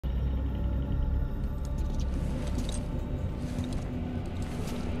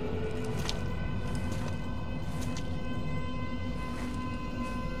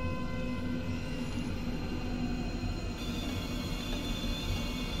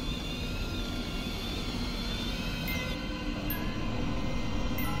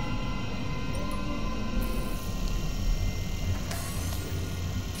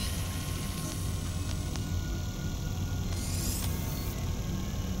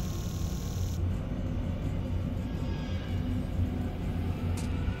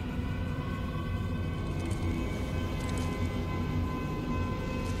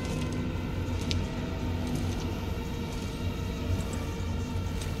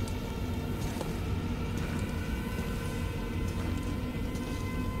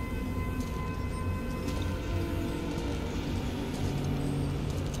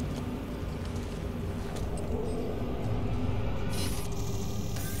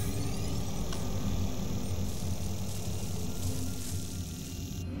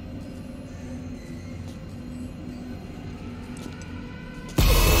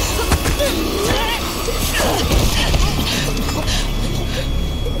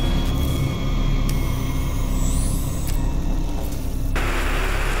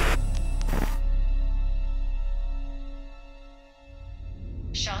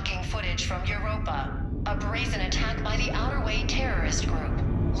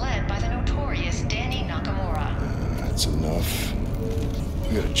That's enough.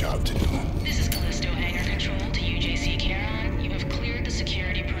 We got a job to do. This is Callisto Hangar Control to UJC Caron. You have cleared the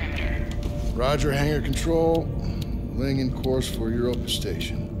security perimeter. Roger, Hangar Control. Laying in course for Europa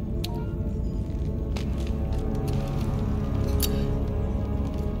Station.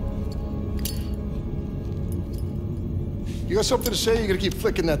 You got something to say? You're gonna keep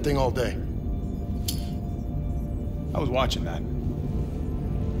flicking that thing all day. I was watching that.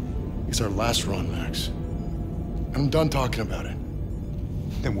 It's our last run, Max. And I'm done talking about it.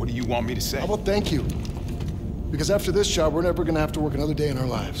 Then what do you want me to say? How about thank you? Because after this job, we're never gonna have to work another day in our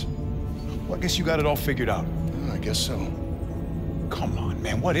lives. Well, I guess you got it all figured out. I guess so. Come on,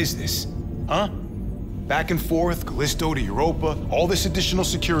 man, what is this? Huh? Back and forth, Callisto to Europa, all this additional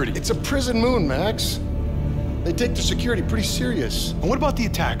security. It's a prison moon, Max. They take their security pretty serious. And what about the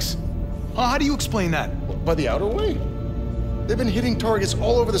attacks? Huh? How do you explain that? By the outer way. They've been hitting targets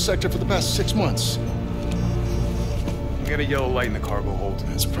all over the sector for the past 6 months. We got a yellow light in the cargo hold.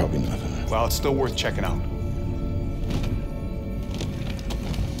 That's probably nothing. Well, it's still worth checking out.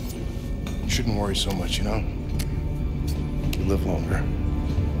 You shouldn't worry so much, you know? You live longer.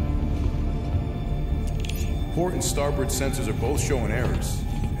 Port and starboard sensors are both showing errors.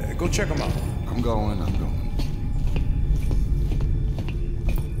 Go check them out. I'm going.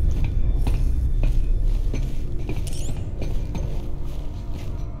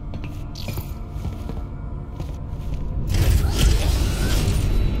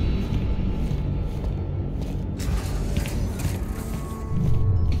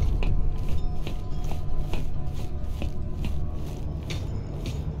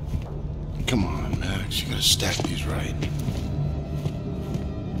 Come on, Max. You gotta stack these right.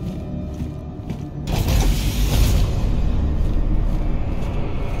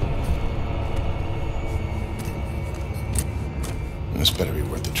 This better be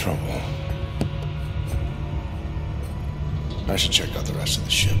worth the trouble. I should check out the rest of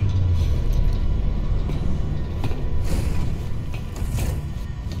the ship.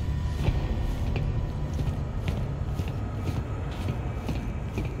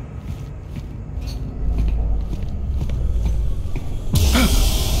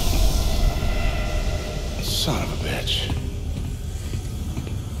 Son of a bitch.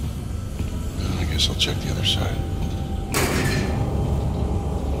 Well, I guess I'll check the other side.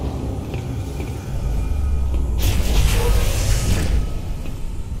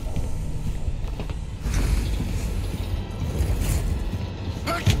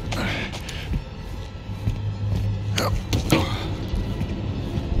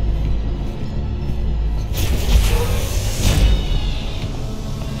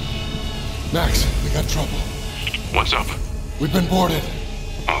 Max, we got trouble. What's up? We've been boarded.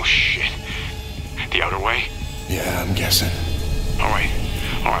 Oh, shit. The outer way? Yeah, I'm guessing. All right,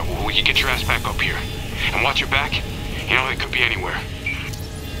 well, you get your ass back up here. And watch your back. You know, it could be anywhere.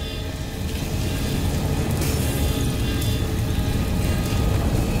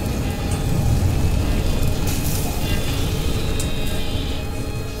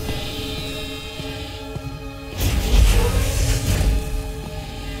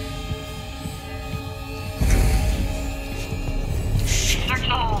 Search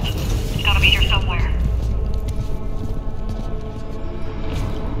the hold. It's gotta be here somewhere.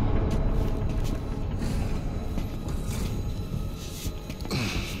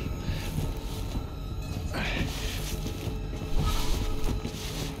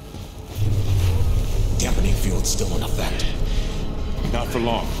 Dampening field's still in effect. Not for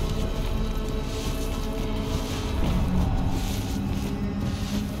long.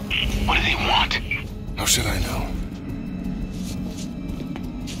 What do they want? How should I know?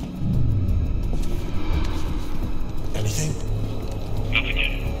 Anything? Nothing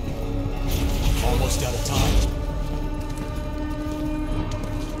yet. Almost out of time.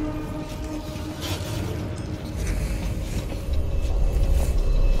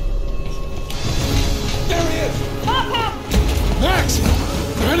 There he is! Max!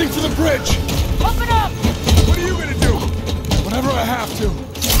 They're heading for the bridge! Open up! What are you gonna do? Whatever I have to.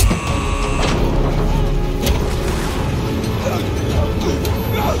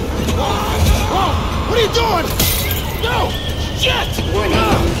 What are you doing? No! Shit! Warning.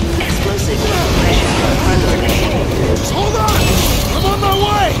 Explosive pressure unleashed. Just hold on! I'm on my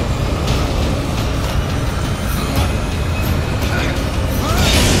way!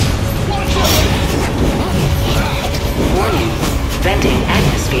 Warning. Venting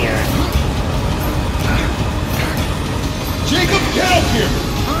atmosphere. Jacob, get up here!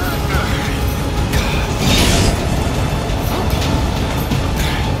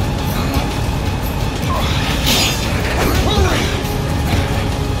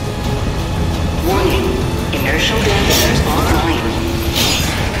 Warning. Inertial damage.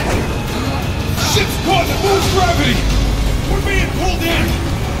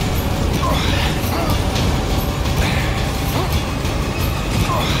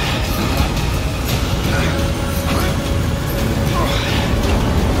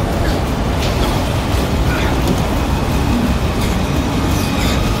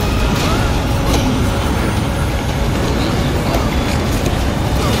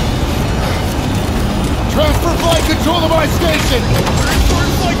 control of my station!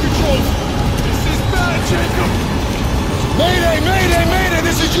 Restoring flight controls! This is bad, Jacob! Mayday, mayday, mayday!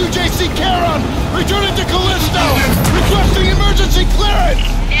 This is UJC Charon! Returning to Callisto! Requesting emergency clearance!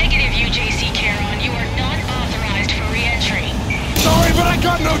 Negative, UJC Charon. You are not authorized for re-entry. Sorry, but I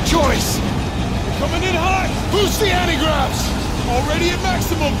got no choice! Coming in hot! Boost the anti-gravs! Already at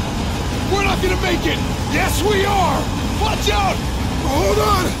maximum! We're not gonna make it! Yes, we are! Watch out! Hold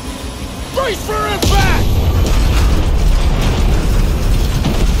on! Brace for impact!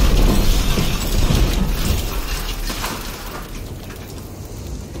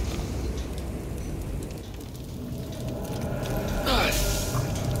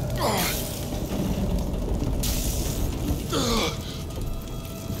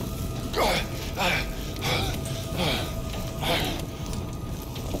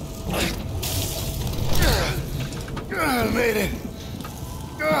 I made it.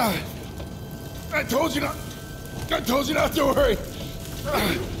 I told you not to worry.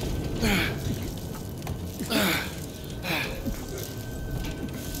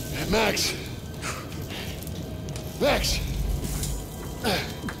 Max.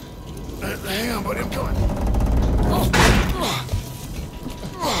 Hang on, buddy, I'm coming.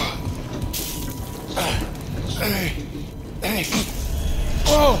 Hey.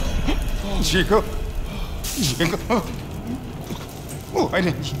 Oh. Chico? Oh, I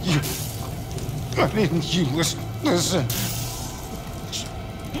didn't you listen.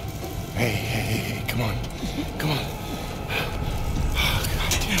 Hey, come on. Oh,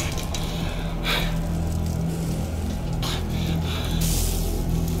 God damn it.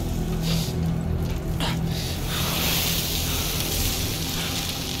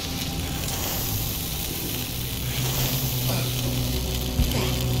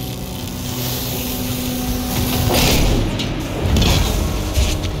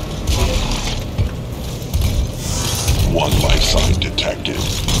 One life sign detected.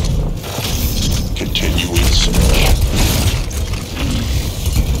 Continuing search.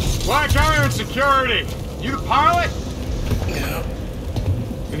 Black Iron Security! You the pilot? Yeah,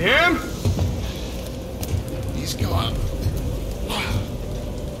 And him? he's gone.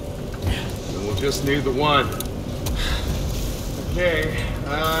 Then we'll just need the one. Okay,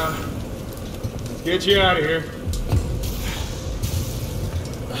 let's get you out of here.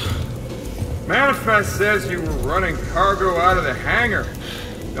 Manifest says you were running cargo out of the hangar.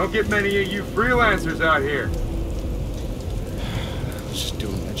 Don't get many of you freelancers out here. I was just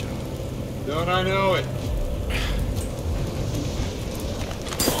doing my job. Don't I know it?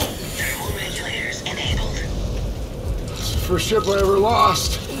 Thermal regulators enabled. It's the first ship I ever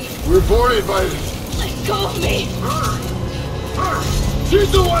lost. We were boarded by... Let go of me!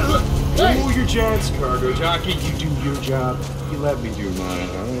 She's the one who... Hey! Cool your jets, cargo jockey. You do your job. You let me do mine,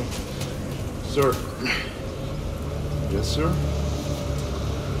 huh? Sir. Yes, sir?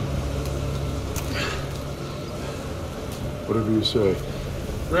 Whatever you say.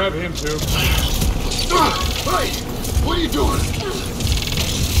 Grab him, too. Hey! What are you doing?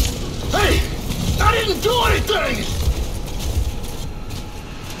 Hey! I didn't do anything!